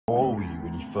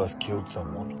when you first killed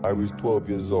someone? I was 12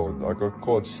 years old. I got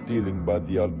caught stealing by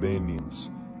the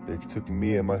Albanians. They took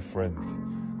me and my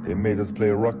friend. They made us play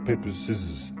rock, paper,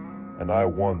 scissors. And I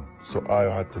won, so I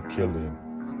had to kill him.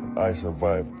 And I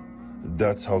survived.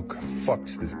 That's how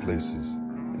fucked this place is.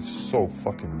 It's so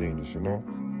fucking dangerous, you know?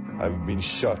 I've been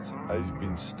shot, I've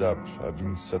been stabbed, I've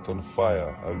been set on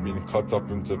fire, I've been cut up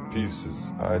into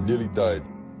pieces. I nearly died.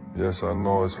 Yes, I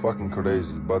know, it's fucking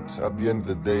crazy, but at the end of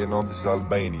the day, you know, this is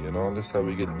Albania, you know, that's how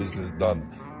we get business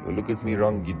done. You look at me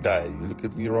wrong, you die. You look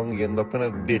at me wrong, you end up in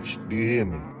a ditch. Do you hear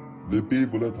me? The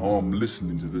people at home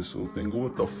listening to this will think,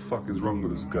 what the fuck is wrong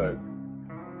with this guy?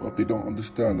 But they don't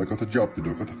understand. I got a job to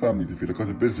do, I got a family to feed, I got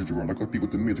a business to run, I got people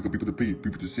to meet, I got people to pay,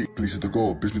 people to see, places to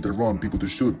go, business to run, people to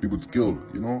shoot, people to kill,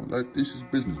 you know? Like, this is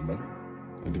business, man.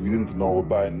 And if you didn't know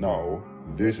by now,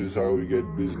 this is how we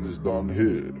get business done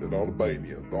here in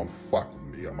Albania. Don't fuck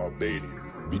with me, I'm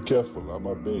Albanian. Be careful, I'm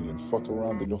Albanian. Fuck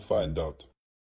around and you'll find out.